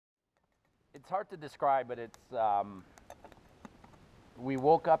It's hard to describe, but it's we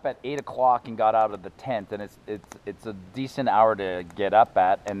woke up at 8 o'clock and got out of the tent, and it's a decent hour to get up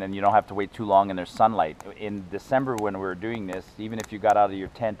at, and then you don't have to wait too long and there's sunlight. In December when we were doing this, even if you got out of your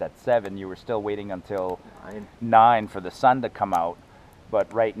tent at 7, you were still waiting until 9 for the sun to come out.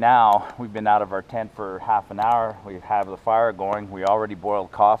 But right now, we've been out of our tent for half an hour. We have the fire going. We already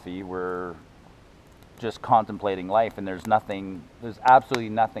boiled coffee. We're just contemplating life, and there's absolutely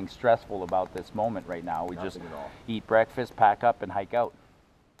nothing stressful about this moment right now. We just eat breakfast, pack up, and hike out.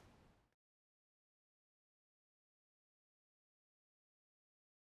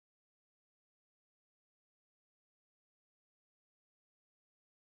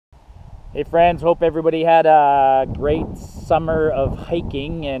 Hey friends, hope everybody had a great summer of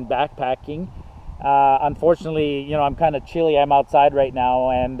hiking and backpacking. Unfortunately, I'm kind of chilly. I'm outside right now,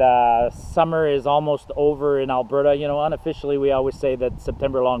 and summer is almost over in Alberta. Unofficially, we always say that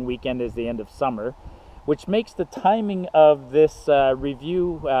September long weekend is the end of summer, which makes the timing of this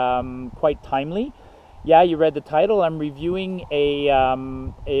review quite timely. Yeah, you read the title. I'm reviewing a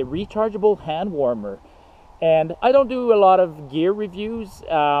rechargeable hand warmer. And I don't do a lot of gear reviews.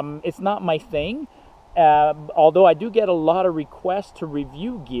 It's not my thing, although I do get a lot of requests to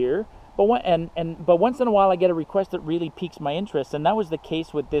review gear. But once in a while I get a request that really piques my interest, and that was the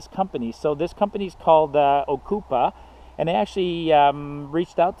case with this company. So this company is called Ocoopa, and they actually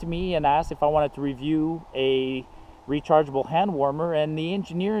reached out to me and asked if I wanted to review a rechargeable hand warmer, and the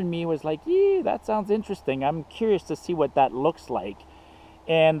engineer in me was like, yeah, that sounds interesting. I'm curious to see what that looks like.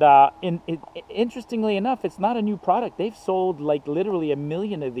 And interestingly enough, it's not a new product. They've sold like literally 1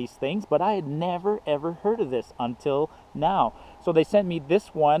 million of these things, but I had never ever heard of this until now. So they sent me this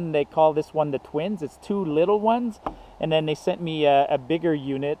one. They call this one the Twins. It's 2 little ones, and then they sent me a bigger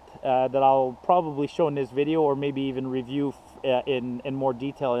unit that I'll probably show in this video, or maybe even review in more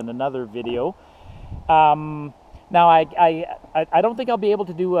detail in another video. Now, I don't think I'll be able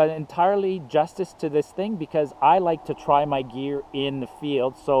to do entirely justice to this thing, because I like to try my gear in the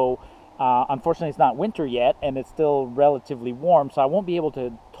field. So unfortunately, it's not winter yet, and it's still relatively warm, so I won't be able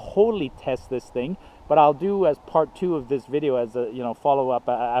to totally test this thing. But I'll do, as part 2 of this video, as a follow-up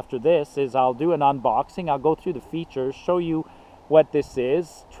after this, is I'll do an unboxing. I'll go through the features, show you what this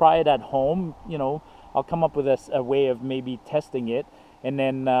is, try it at home. I'll come up with a way of maybe testing it. And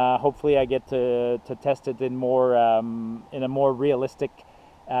then hopefully I get to test it in a more realistic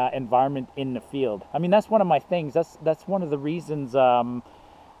environment in the field. I mean, that's one of my things. That's one of the reasons. I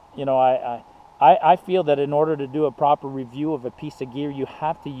feel that in order to do a proper review of a piece of gear, you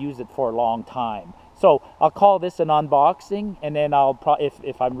have to use it for a long time. So I'll call this an unboxing, and then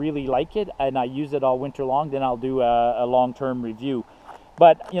if I really like it and I use it all winter long, then I'll do a long-term review.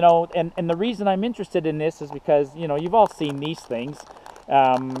 But and the reason I'm interested in this is because you've all seen these things.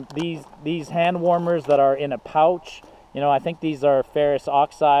 These hand warmers that are in a pouch, I think these are ferrous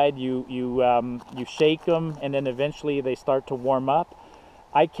oxide. You shake them, and then eventually they start to warm up.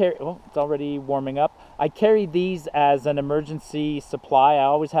 It's already warming up. I carry these as an emergency supply. I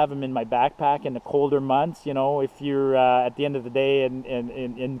always have them in my backpack in the colder months. If you're at the end of the day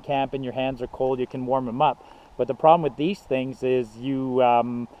in camp and your hands are cold, you can warm them up. But the problem with these things is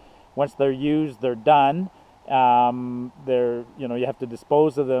once they're used, they're done. You have to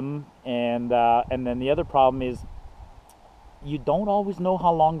dispose of them, and then the other problem is you don't always know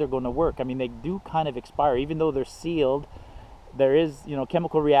how long they're going to work. I mean, they do kind of expire, even though they're sealed. There is,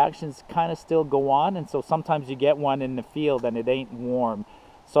 chemical reactions kind of still go on, and so sometimes you get one in the field and it ain't warm.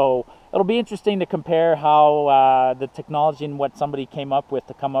 So it'll be interesting to compare how the technology and what somebody came up with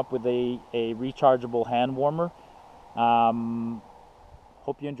to come up with a rechargeable hand warmer.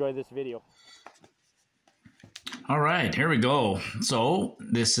 Hope you enjoy this video. All right, here we go. So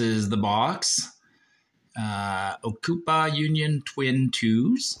this is the box. Ocoopa Union Twin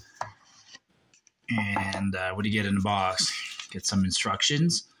 2s. And what do you get in the box? Get some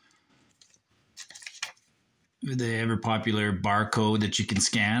instructions. The ever popular barcode that you can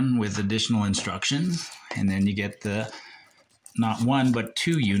scan with additional instructions. And then you get the not 1 but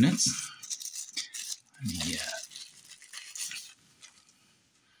 2 units.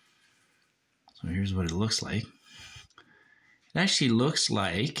 So here's what it looks like. It actually looks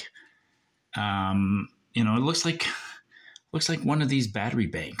like, it looks like one of these battery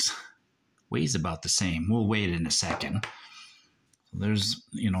banks. Weighs about the same. We'll weigh it in a second. There's,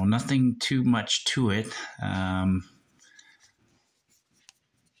 nothing too much to it.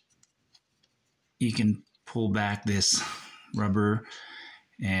 You can pull back this rubber,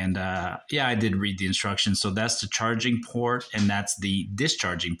 and yeah, I did read the instructions. So that's the charging port, and that's the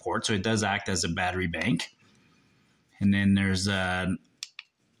discharging port. So it does act as a battery bank. And then there's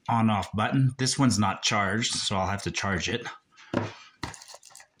on-off button. This one's not charged, so I'll have to charge it.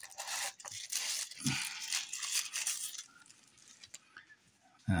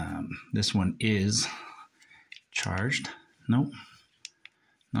 This one is charged. Nope.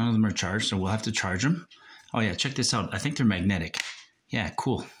 None of them are charged, so we'll have to charge them. Oh yeah, check this out. I think they're magnetic. Yeah,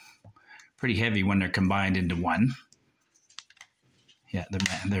 cool. Pretty heavy when they're combined into one. Yeah,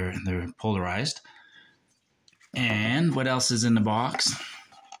 they're polarized. And what else is in the box?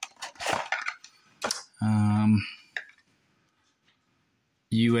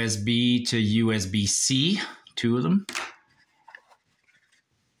 USB to USB-C, 2 of them.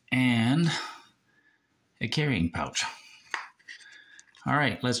 And a carrying pouch. All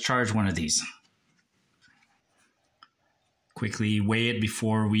right, let's charge one of these. Quickly weigh it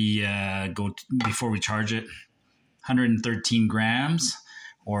before we charge it. 113 grams,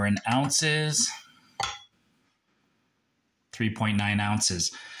 or in ounces, 3.9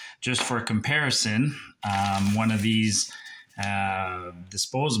 ounces. Just for comparison, one of these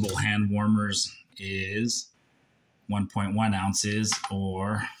disposable hand warmers is 1.1 ounces,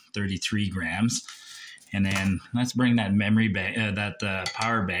 or 33 grams. And then let's bring that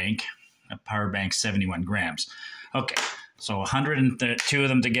power bank, a power bank, 71 grams. Okay, so 102 of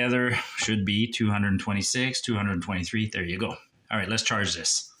them together should be 226, 223. There you go. All right, let's charge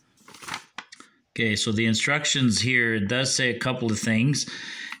this. Okay, so the instructions here, it does say a couple of things.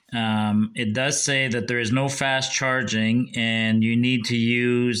 It does say that there is no fast charging and you need to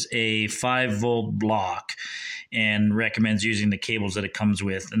use a 5-volt block, and recommends using the cables that it comes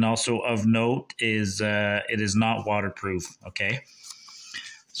with. And also of note is it is not waterproof, okay?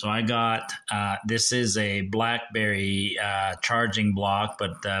 So I got, this is a BlackBerry charging block,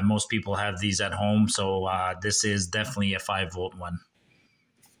 but most people have these at home, so this is definitely a 5-volt one.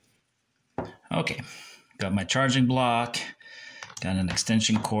 Okay, got my charging block, got an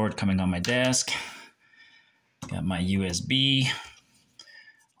extension cord coming on my desk, got my USB,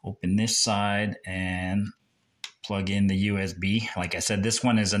 open this side and plug in the USB. Like I said, this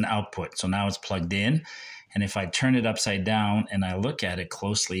one is an output, so now it's plugged in. And if I turn it upside down and I look at it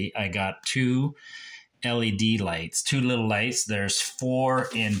closely, I got 2 LED lights, 2 little lights. There's 4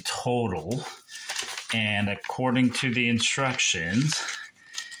 in total. And according to the instructions,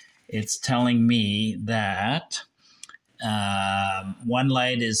 it's telling me that 1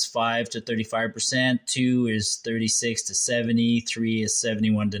 light is 5 to 35%, 2 is 36 to 70, 3 is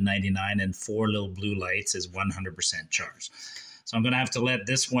 71 to 99, and 4 little blue lights is 100% charged. So I'm going to have to let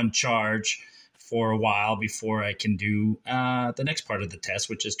this one charge for a while before I can do the next part of the test,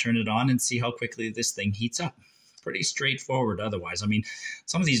 which is turn it on and see how quickly this thing heats up. Pretty straightforward otherwise. I mean,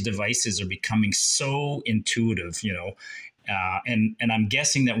 some of these devices are becoming so intuitive, you know, and I'm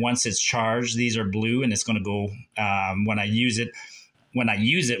guessing that once it's charged, these are blue, and it's going to go when I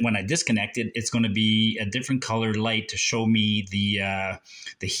disconnect it, it's going to be a different colored light to show me the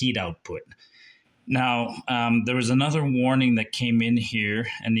heat output. Now, there was another warning that came in here,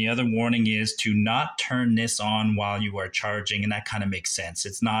 and the other warning is to not turn this on while you are charging, and that kind of makes sense.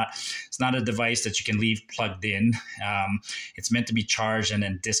 It's not a device that you can leave plugged in. It's meant to be charged and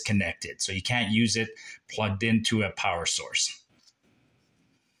then disconnected, so you can't use it plugged into a power source.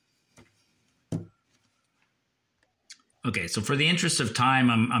 Okay, so for the interest of time,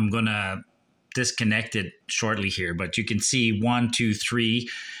 I'm going to disconnect it shortly here, but you can see 1, 2, 3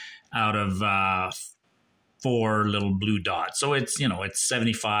 out of 4 little blue dots. So it's, you know, it's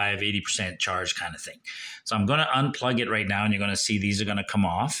 75, 80% charge kind of thing. So I'm going to unplug it right now, and you're going to see these are going to come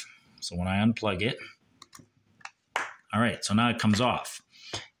off. So when I unplug it, all right, so now it comes off.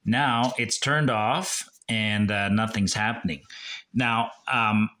 Now it's turned off and nothing's happening. Now,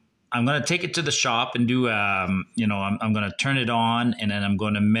 I'm going to take it to the shop and do, I'm going to turn it on, and then I'm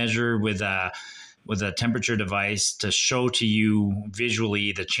going to measure with a temperature device to show to you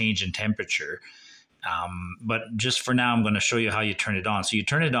visually the change in temperature. But just for now, I'm going to show you how you turn it on. So you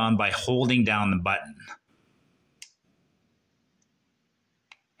turn it on by holding down the button.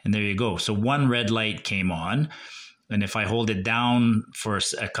 And there you go. So 1 red light came on. And if I hold it down for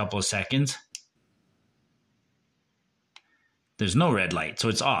a couple of seconds, there's no red light. So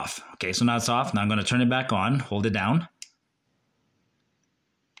it's off. Okay, so now it's off. Now I'm going to turn it back on. Hold it down.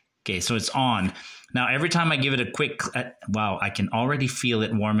 Okay, so it's on. Now, every time I give it a quick, wow, I can already feel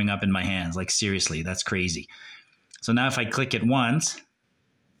it warming up in my hands. Like, seriously, that's crazy. So now if I click it once,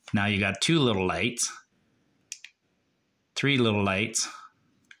 now you got 2 little lights, 3 little lights.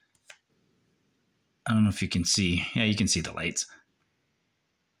 I don't know if you can see. Yeah, you can see the lights.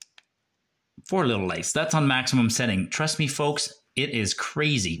 4 little lights. That's on maximum setting. Trust me, folks, It is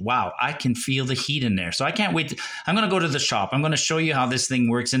crazy. Wow, I can feel the heat in there. So I can't wait. I'm going to go to the shop. I'm going to show you how this thing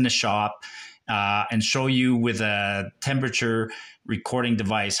works in the shop and show you with a temperature recording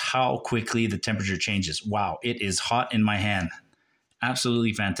device how quickly the temperature changes. Wow, it is hot in my hand.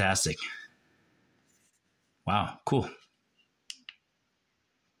 Absolutely fantastic. Wow, cool.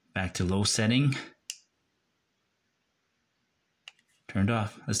 Back to low setting. Turned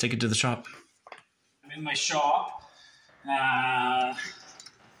off. Let's take it to the shop. I'm in my shop. I'm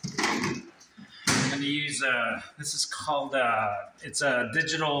going to use this is called, it's a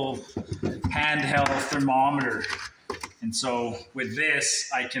digital handheld thermometer. And so with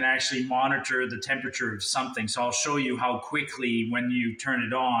this, I can actually monitor the temperature of something. So I'll show you how quickly, when you turn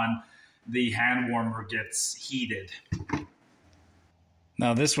it on, the hand warmer gets heated.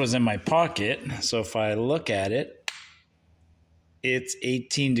 Now this was in my pocket. So if I look at it, it's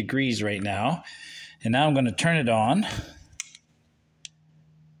 18 degrees right now. And now I'm going to turn it on.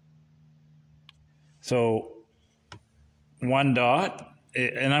 So 1 dot,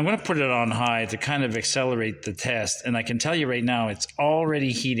 and I'm going to put it on high to kind of accelerate the test. And I can tell you right now, it's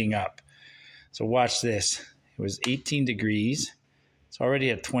already heating up. So watch this. It was 18 degrees. It's already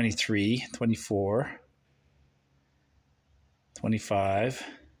at 23, 24, 25.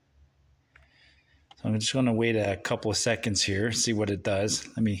 So I'm just going to wait a couple of seconds here, see what it does.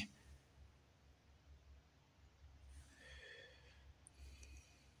 Let me...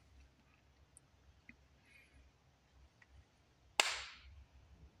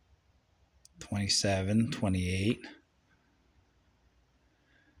 27, 28.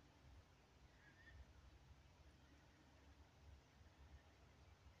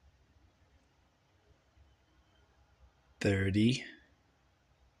 $30. Isn't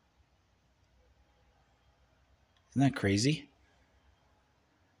that crazy?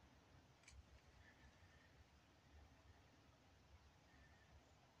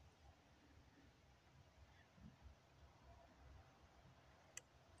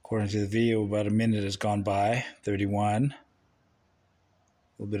 According to the video, about a minute has gone by. 31.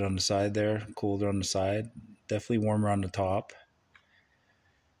 A little bit on the side there, colder on the side. Definitely warmer on the top.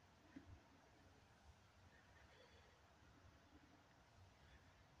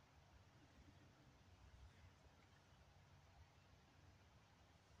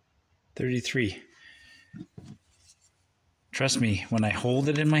 $33. Trust me, when I hold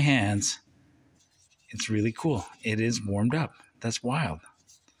it in my hands, it's really cool. It is warmed up. That's wild.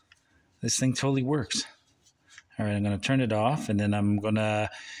 This thing totally works. All right, I'm going to turn it off, and then I'm going to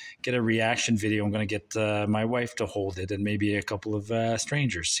get a reaction video. I'm going to get my wife to hold it and maybe a couple of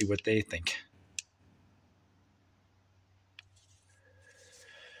strangers, see what they think.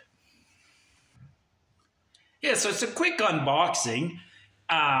 Yeah, so it's a quick unboxing.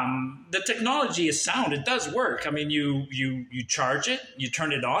 The technology is sound. It does work. I mean, you charge it, you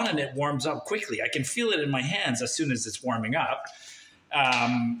turn it on, and it warms up quickly. I can feel it in my hands as soon as it's warming up.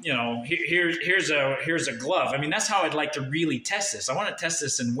 You know, here's a glove. I mean, that's how I'd like to really test this. I want to test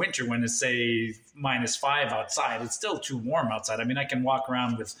this in winter when it's, say, -5 outside. It's still too warm outside. I mean, I can walk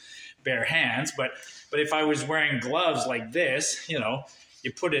around with bare hands, but if I was wearing gloves like this, you know,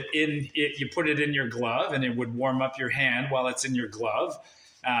 you put it in your glove, and it would warm up your hand while it's in your glove.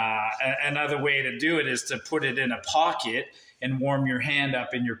 Another way to do it is to put it in a pocket and warm your hand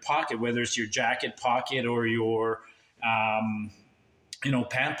up in your pocket, whether it's your jacket pocket or your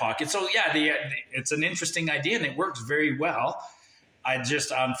pant pocket. So yeah, it's an interesting idea, and it works very well. I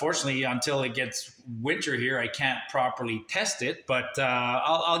just, unfortunately, until it gets winter here, I can't properly test it, but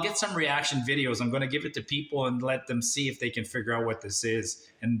I'll get some reaction videos. I'm going to give it to people and let them see if they can figure out what this is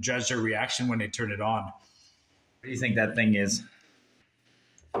and judge their reaction when they turn it on. What do you think that thing is?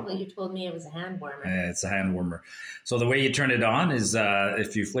 Well, you told me it was a hand warmer. It's a hand warmer. So the way you turn it on is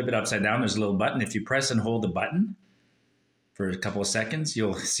if you flip it upside down, there's a little button. If you press and hold the button for a couple of seconds,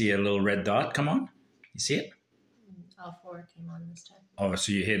 you'll see a little red dot come on. You see it? All 4 came on this time. Oh,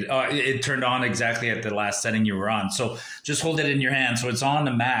 so you hit it. Oh, it turned on exactly at the last setting you were on. So just hold it in your hand. So it's on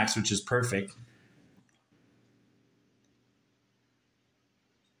the max, which is perfect.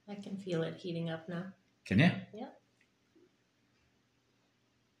 I can feel it heating up now. Can you? Yeah.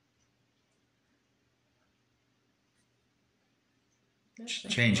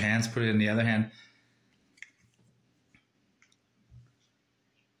 Change hands, put it in the other hand.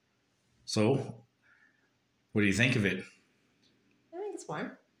 So, what do you think of it? I think it's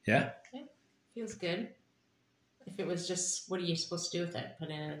warm. Yeah? Yeah, feels good. If it was just, what are you supposed to do with it? Put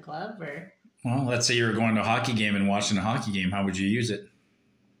it in a glove or? Well, let's say you were going to a hockey game and watching a hockey game. How would you use it?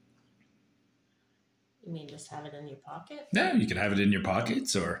 You mean just have it in your pocket? Yeah, you could have it in your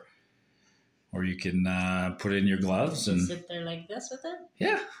pockets or or you can put it in your gloves and sit there like this with it.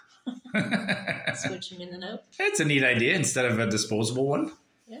 Yeah. Switch them in and out. It's a neat idea instead of a disposable one.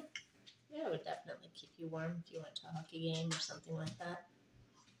 Yeah. Yeah, it would definitely keep you warm if you went to a hockey game or something like that.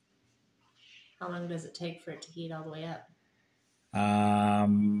 How long does it take for it to heat all the way up?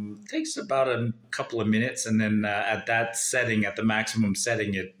 Takes about a couple of minutes, and then at that setting, at the maximum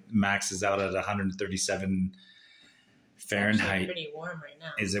setting, it maxes out at 137 Fahrenheit. It's pretty warm right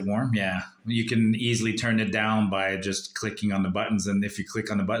now. Is it warm? Yeah. You can easily turn it down by just clicking on the buttons, and if you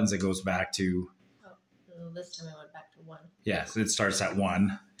click on the buttons, it goes back to. Oh, this time I went back to 1. Yeah, so it starts at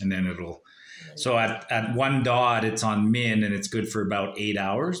 1, and then it'll. So at 1 dot, it's on min, and it's good for about 8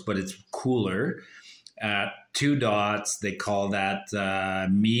 hours, but it's cooler. At 2 dots, they call that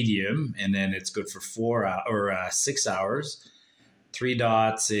medium, and then it's good for 6 hours. 3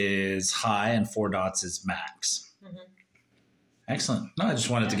 dots is high, and 4 dots is max. Mm-hmm. Excellent. No, I just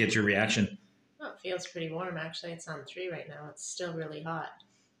wanted to get your reaction. Oh, it feels pretty warm, actually. It's on 3 right now. It's still really hot.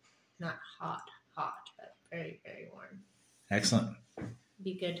 Not hot, but very, very warm. Excellent.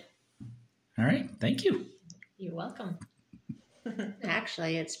 Be good. All right. Thank you. You're welcome.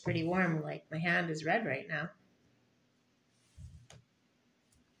 Actually, it's pretty warm. Like, my hand is red right now.